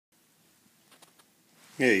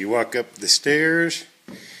Yeah, you walk up the stairs,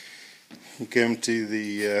 you come to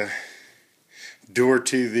the door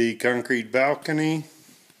to the concrete balcony.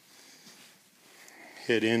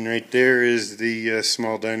 Head in, right there is the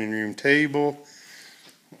small dining room table.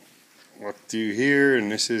 Walk through here,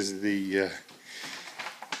 and this is the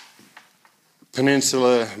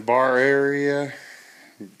peninsula bar area.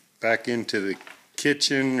 Back into the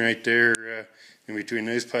kitchen. Right there in between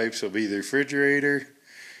those pipes will be the refrigerator.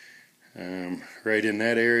 Right in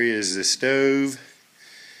that area is the stove,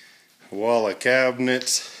 a wall of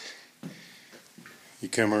cabinets. You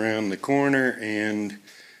come around the corner, and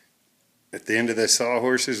at the end of the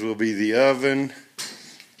sawhorses will be the oven,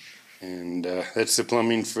 and that's the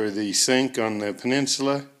plumbing for the sink on the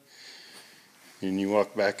peninsula. And you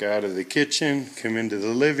walk back out of the kitchen, come into the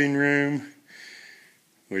living room,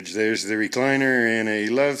 which there's the recliner and a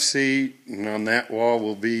love seat, and on that wall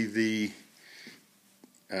will be the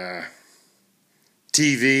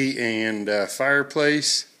TV and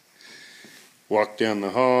fireplace. Walk down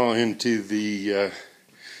the hall into the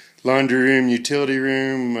laundry room, utility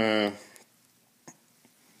room,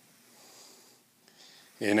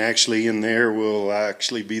 and actually in there will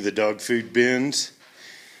actually be the dog food bins.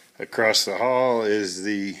 Across the hall is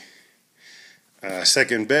the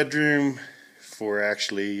second bedroom for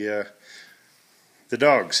actually the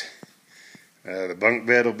dogs. The bunk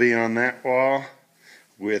bed will be on that wall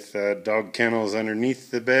with dog kennels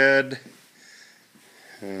underneath the bed.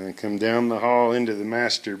 Come down the hall into the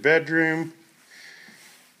master bedroom.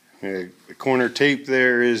 The corner tape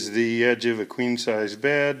there is the edge of a queen size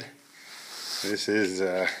bed. This is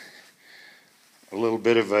a little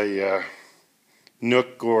bit of a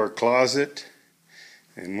nook or closet,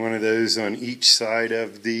 and one of those on each side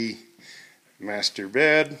of the master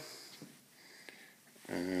bed.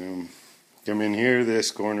 Come in here,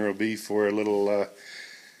 this corner will be for a little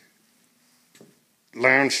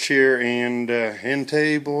lounge chair and end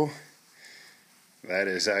table. That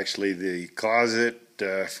is actually the closet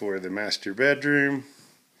for the master bedroom.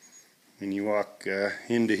 When you walk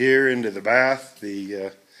into here, into the bath,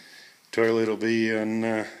 the toilet will be in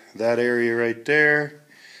that area right there.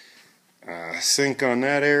 Sink on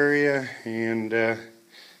that area, and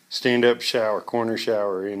stand-up shower, corner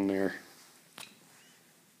shower in there.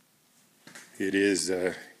 It is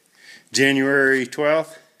January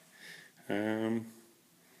 12th.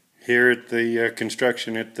 Here at the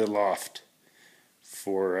construction at the loft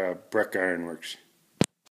for Breck Ironworks.